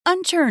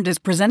Unchurned is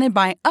presented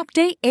by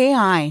Update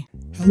AI.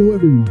 Hello,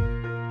 everyone.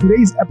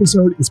 Today's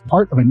episode is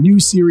part of a new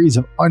series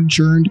of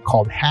Unchurned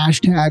called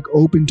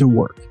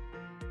 #OpenToWork.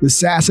 The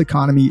SaaS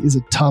economy is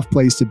a tough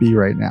place to be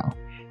right now,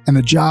 and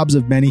the jobs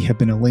of many have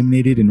been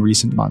eliminated in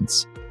recent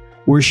months.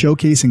 We're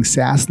showcasing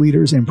SaaS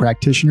leaders and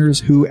practitioners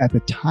who, at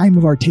the time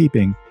of our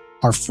taping,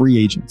 are free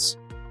agents,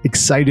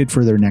 excited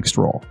for their next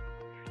role.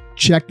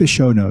 Check the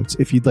show notes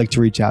if you'd like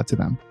to reach out to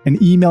them, and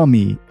email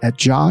me at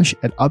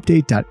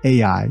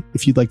josh@update.ai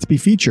if you'd like to be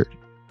featured.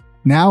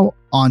 Now,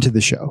 on to the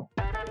show.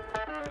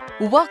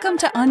 Welcome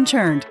to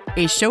Unchurned,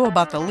 a show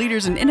about the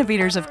leaders and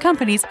innovators of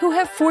companies who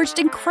have forged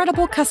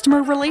incredible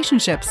customer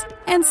relationships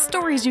and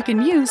stories you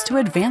can use to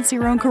advance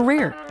your own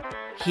career.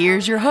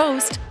 Here's your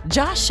host,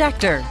 Josh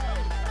Schechter.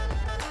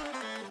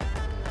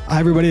 Hi,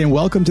 everybody, and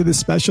welcome to this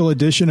special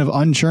edition of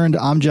Unchurned.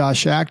 I'm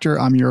Josh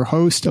Schechter. I'm your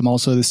host. I'm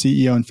also the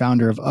CEO and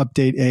founder of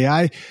Update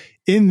AI.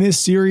 In this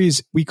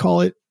series, we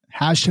call it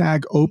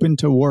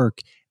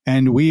 #OpenToWork,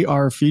 and we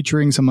are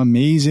featuring some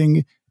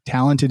amazing,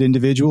 talented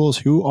individuals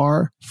who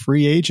are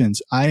free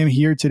agents. I am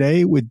here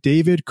today with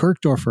David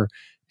Kirkdorffer.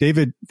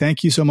 David,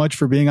 thank you so much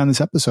for being on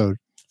this episode.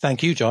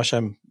 Thank you, Josh.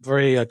 I'm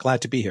very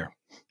glad to be here.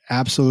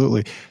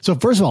 Absolutely. So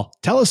first of all,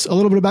 tell us a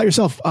little bit about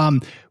yourself.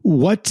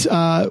 What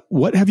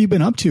have you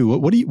been up to?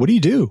 What do you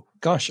do?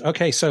 Gosh.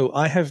 Okay. So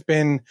I have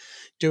been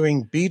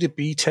doing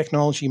B2B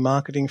technology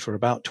marketing for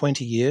about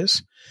 20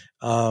 years.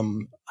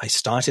 I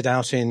started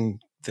out in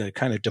the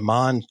kind of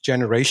demand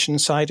generation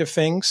side of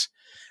things,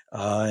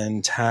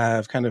 and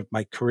have kind of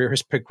my career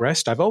has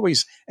progressed. I've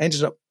always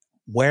ended up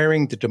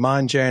wearing the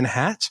demand gen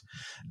hat.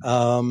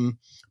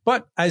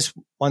 But as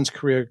one's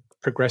career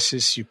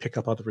progresses, you pick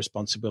up other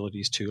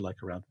responsibilities too,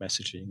 like around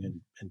messaging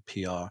and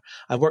PR.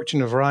 I've worked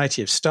in a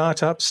variety of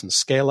startups and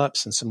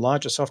scale-ups and some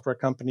larger software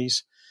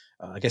companies.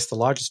 I guess the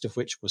largest of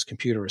which was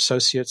Computer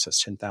Associates.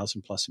 That's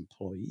 10,000 plus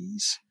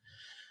employees.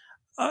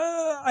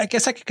 I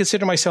guess I could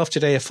consider myself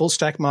today a full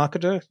stack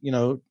marketer,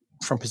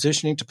 from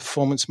positioning to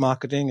performance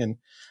marketing. And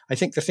I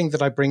think the thing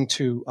that I bring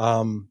to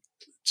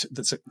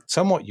that's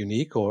somewhat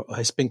unique or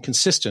has been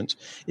consistent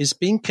is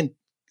being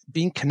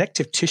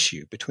connective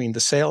tissue between the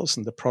sales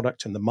and the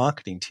product and the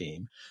marketing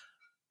team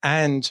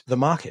and the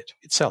market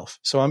itself.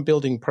 So I'm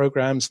building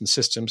programs and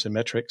systems and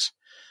metrics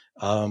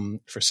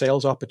for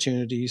sales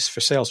opportunities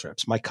for sales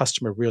reps. My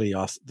customer really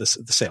are the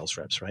sales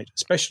reps, right?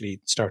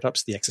 Especially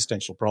startups, the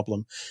existential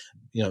problem,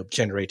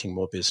 generating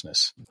more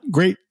business.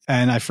 Great.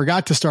 And I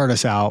forgot to start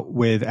us out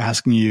with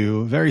asking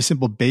you a very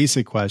simple,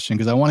 basic question,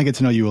 because I want to get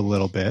to know you a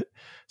little bit.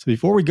 So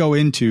before we go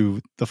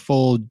into the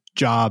full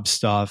job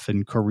stuff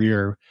and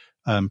career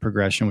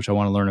progression, which I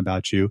want to learn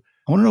about you,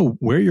 I want to know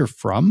where you're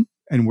from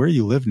and where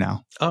you live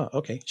now. Oh,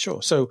 okay,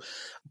 sure. So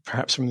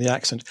perhaps from the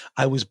accent,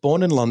 I was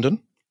born in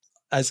London,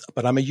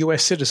 but I'm a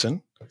US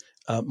citizen.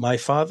 My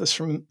father's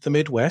from the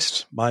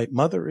Midwest. My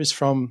mother is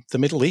from the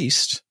Middle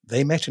East.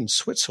 They met in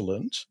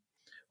Switzerland.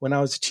 When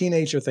I was a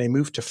teenager, they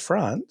moved to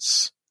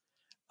France.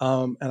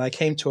 And I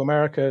came to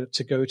America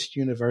to go to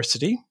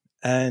university.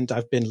 And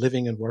I've been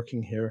living and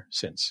working here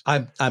since.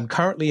 I'm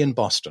currently in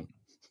Boston.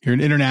 You're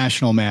an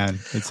international man,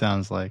 it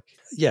sounds like.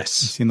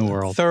 Yes. You've seen the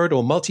world. Third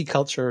or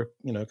multicultural,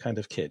 kind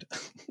of kid.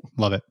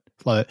 Love it.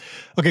 Love it.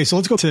 Okay, so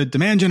let's go to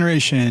demand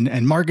generation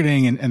and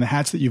marketing and the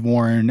hats that you've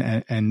worn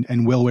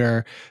and will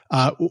wear.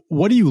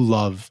 What do you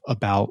love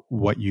about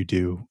what you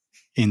do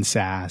in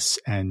SaaS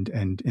and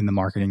in the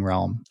marketing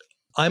realm?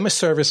 I'm a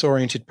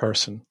service-oriented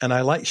person, and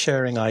I like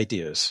sharing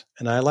ideas.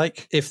 And I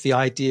like if the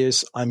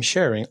ideas I'm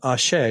sharing are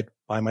shared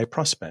by my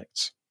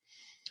prospects.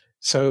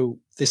 So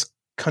this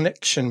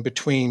connection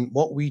between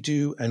what we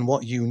do and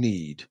what you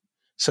need.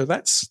 So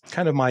that's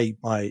kind of my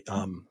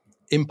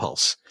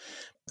impulse.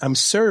 I'm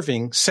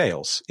serving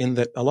sales in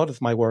that a lot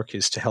of my work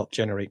is to help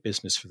generate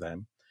business for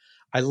them.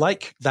 I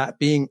like that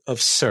being of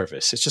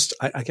service. It's just,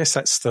 I guess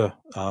that's the,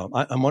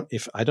 I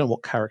don't know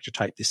what character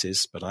type this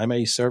is, but I'm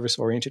a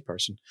service-oriented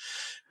person.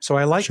 So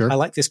I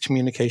like this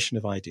communication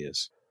of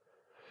ideas.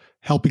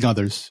 Helping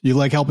others. You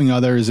like helping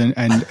others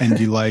and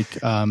you like,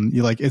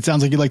 it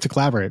sounds like you like to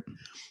collaborate.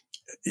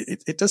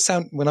 It does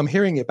sound, when I'm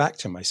hearing it back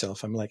to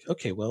myself, I'm like,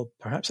 okay, well,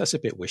 perhaps that's a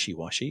bit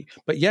wishy-washy.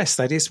 But yes,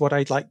 that is what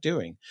I like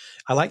doing.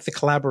 I like the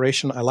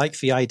collaboration. I like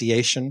the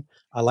ideation.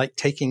 I like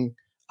taking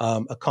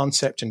a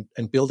concept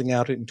and building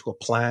out it into a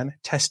plan,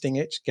 testing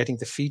it, getting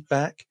the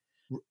feedback,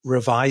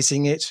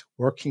 revising it,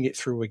 working it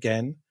through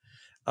again.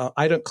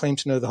 I don't claim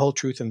to know the whole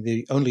truth and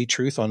the only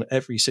truth on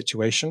every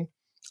situation.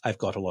 I've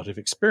got a lot of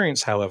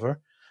experience,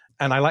 however,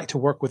 and I like to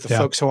work with the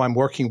folks who I'm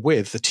working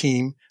with, the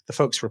team, the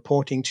folks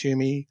reporting to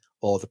me,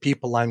 or the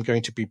people I'm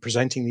going to be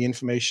presenting the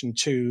information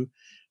to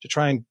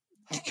try and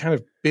kind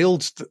of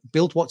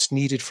build what's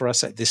needed for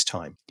us at this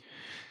time.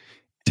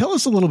 Tell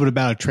us a little bit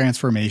about a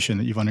transformation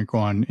that you've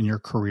undergone in your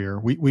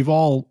career. We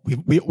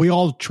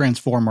all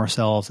transform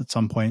ourselves at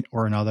some point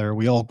or another.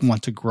 We all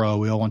want to grow.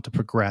 We all want to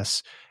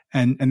progress.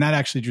 And that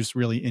actually just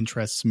really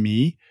interests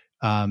me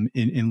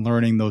in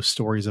learning those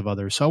stories of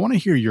others. So I want to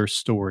hear your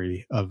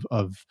story of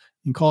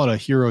you can call it a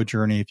hero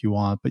journey if you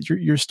want, but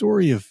your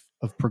story of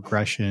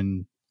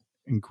progression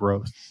and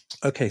growth?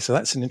 Okay, so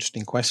that's an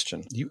interesting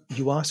question.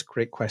 You ask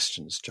great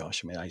questions,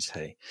 Josh, may I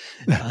say.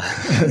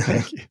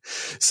 Thank you.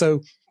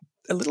 So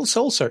a little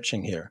soul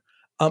searching here.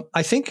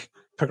 I think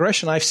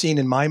progression I've seen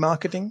in my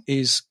marketing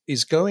is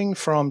going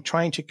from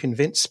trying to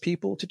convince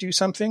people to do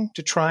something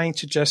to trying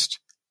to just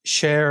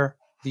share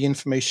the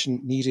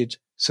information needed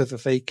so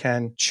that they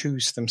can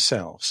choose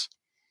themselves.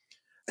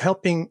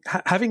 Having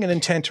an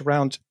intent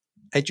around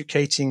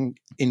educating,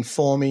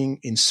 informing,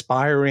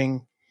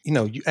 inspiring,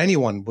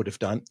 anyone would have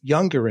done,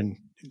 younger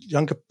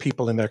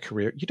people in their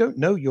career. You don't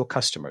know your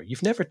customer.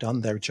 You've never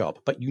done their job,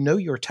 but you know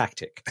your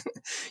tactic.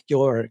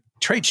 You're a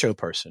trade show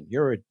person.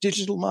 You're a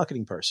digital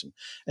marketing person.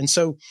 And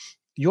so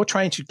you're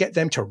trying to get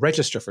them to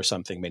register for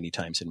something many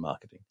times in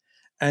marketing.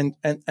 And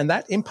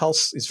that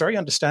impulse is very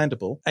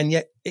understandable. And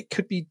yet it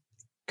could be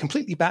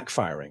completely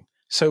backfiring.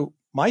 So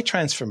my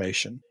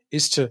transformation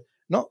is to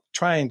not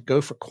try and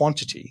go for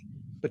quantity,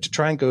 but to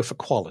try and go for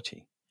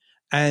quality.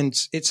 And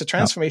it's a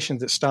transformation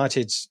that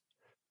started,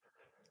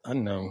 I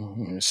don't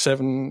know,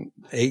 7,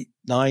 8,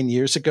 9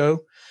 years ago,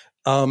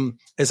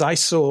 as I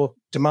saw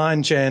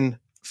demand gen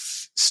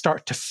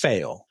start to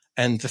fail.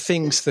 And the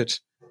things that,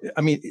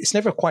 it's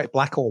never quite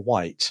black or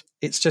white.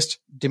 It's just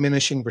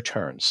diminishing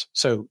returns.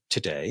 So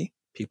today,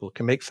 people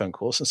can make phone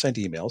calls and send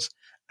emails,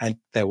 and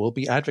there will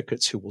be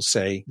advocates who will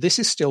say, this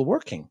is still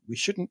working. We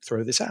shouldn't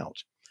throw this out.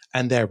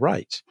 And they're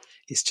right.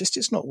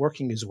 It's not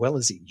working as well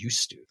as it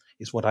used to,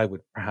 is what I would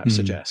perhaps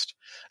suggest.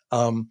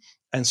 And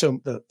so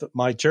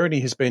my journey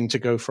has been to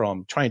go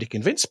from trying to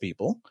convince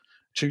people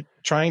to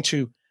trying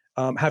to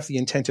have the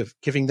intent of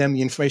giving them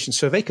the information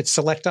so they could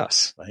select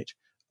us, right?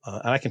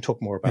 And I can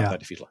talk more about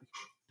that if you'd like.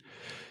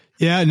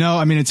 Yeah, no,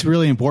 it's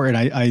really important.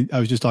 I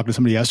was just talking to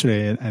somebody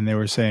yesterday and they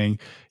were saying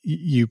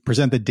you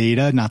present the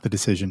data, not the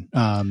decision.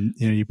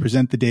 You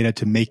present the data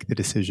to make the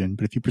decision,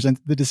 but if you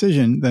present the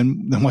decision,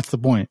 then what's the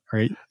point,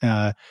 right?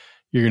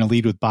 You're going to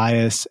lead with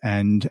bias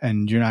and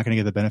you're not going to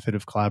get the benefit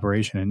of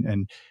collaboration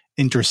and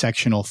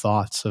intersectional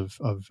thoughts of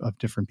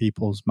different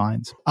people's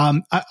minds.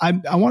 I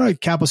want to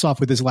cap us off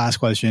with this last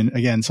question.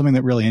 Again, something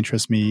that really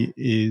interests me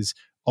is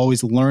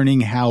always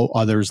learning how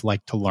others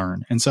like to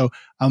learn. And so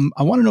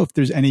I want to know if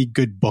there's any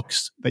good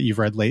books that you've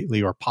read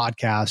lately or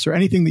podcasts or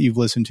anything that you've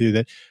listened to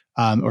that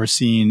or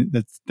seen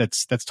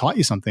that's taught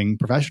you something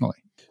professionally.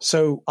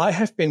 So I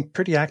have been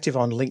pretty active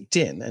on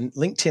LinkedIn, and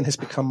LinkedIn has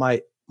become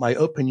my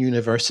open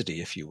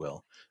university, if you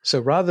will. So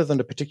rather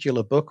than a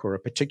particular book or a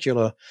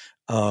particular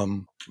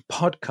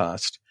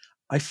podcast,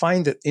 I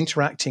find that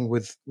interacting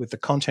with the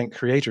content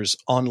creators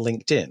on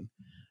LinkedIn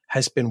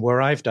has been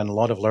where I've done a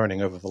lot of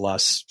learning over the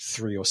last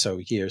 3 or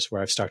so years,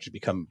 where I've started to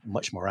become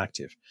much more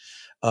active.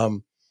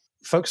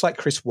 Folks like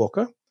Chris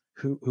Walker,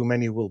 who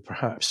many will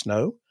perhaps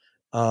know,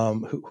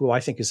 who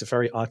I think is a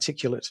very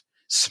articulate,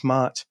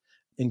 smart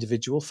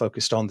individual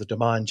focused on the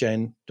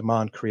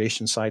demand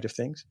creation side of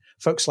things.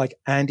 Folks like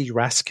Andy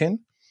Raskin,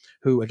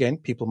 who, again,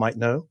 people might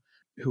know,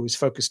 who is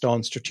focused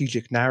on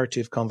strategic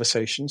narrative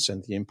conversations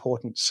and the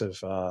importance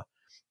of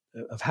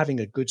having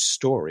a good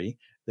story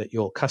that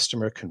your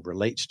customer can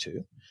relate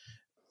to.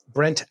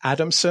 Brent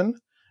Adamson,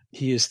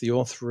 he is the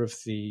author of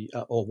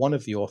or one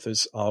of the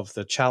authors of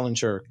the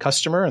Challenger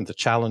Customer and the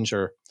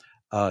Challenger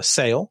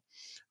Sale.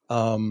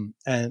 And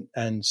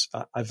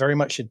I very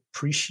much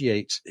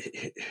appreciate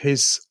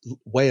his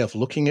way of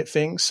looking at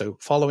things. So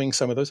following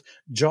some of those.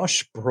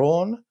 Josh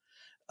Braun,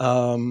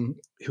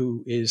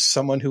 who is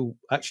someone who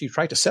actually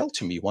tried to sell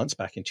to me once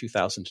back in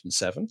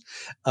 2007,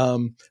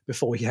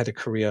 before he had a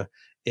career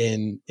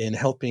in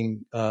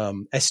helping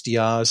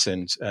SDRs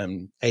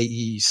and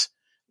AEs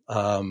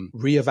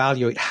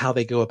reevaluate how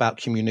they go about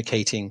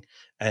communicating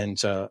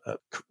and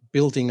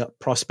building up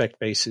prospect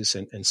bases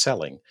and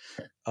selling.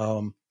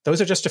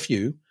 Those are just a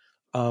few.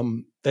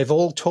 They've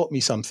all taught me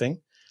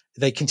something.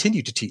 They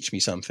continue to teach me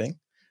something.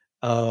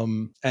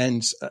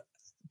 And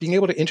being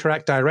able to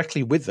interact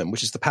directly with them,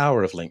 which is the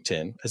power of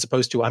LinkedIn, as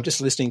opposed to I'm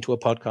just listening to a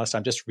podcast,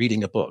 I'm just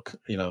reading a book,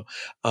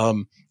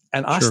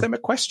 and ask them a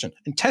question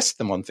and test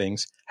them on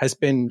things has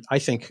been, I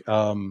think,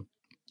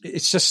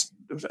 it's just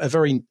a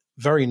very,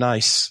 very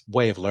nice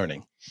way of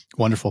learning.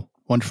 Wonderful.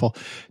 Wonderful.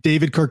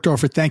 David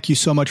Kirkdorffer, thank you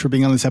so much for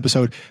being on this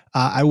episode.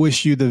 I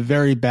wish you the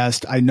very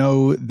best. I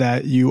know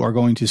that you are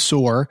going to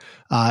soar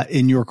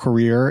in your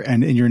career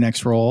and in your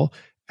next role.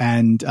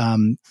 And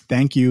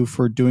thank you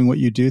for doing what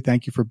you do.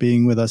 Thank you for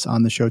being with us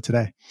on the show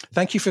today.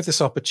 Thank you for this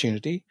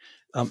opportunity.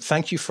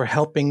 Thank you for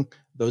helping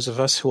those of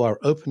us who are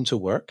open to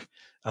work,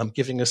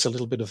 giving us a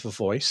little bit of a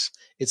voice.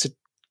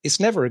 It's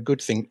never a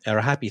good thing or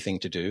a happy thing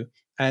to do.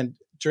 And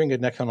during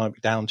an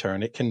economic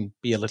downturn, it can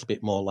be a little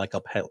bit more like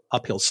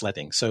uphill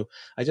sledding. So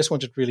I just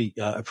wanted to really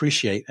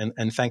appreciate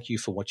and thank you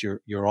for what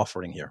you're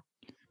offering here.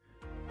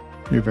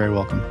 You're very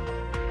welcome.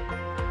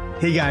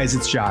 Hey guys,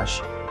 it's Josh.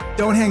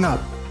 Don't hang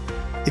up.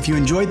 If you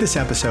enjoyed this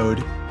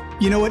episode,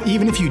 you know what?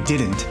 Even if you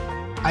didn't,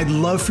 I'd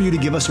love for you to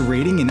give us a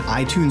rating in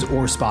iTunes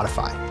or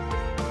Spotify.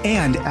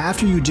 And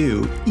after you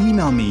do,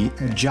 email me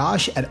at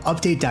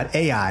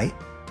josh@update.ai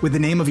with the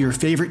name of your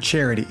favorite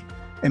charity.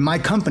 And my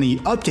company,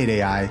 Update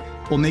AI,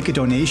 will make a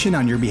donation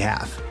on your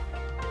behalf.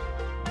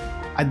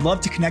 I'd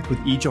love to connect with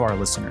each of our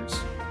listeners.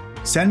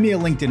 Send me a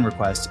LinkedIn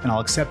request and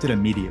I'll accept it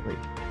immediately.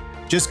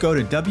 Just go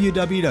to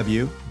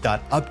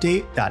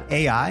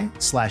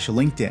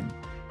www.update.ai/LinkedIn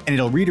and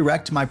it'll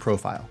redirect to my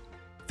profile.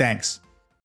 Thanks.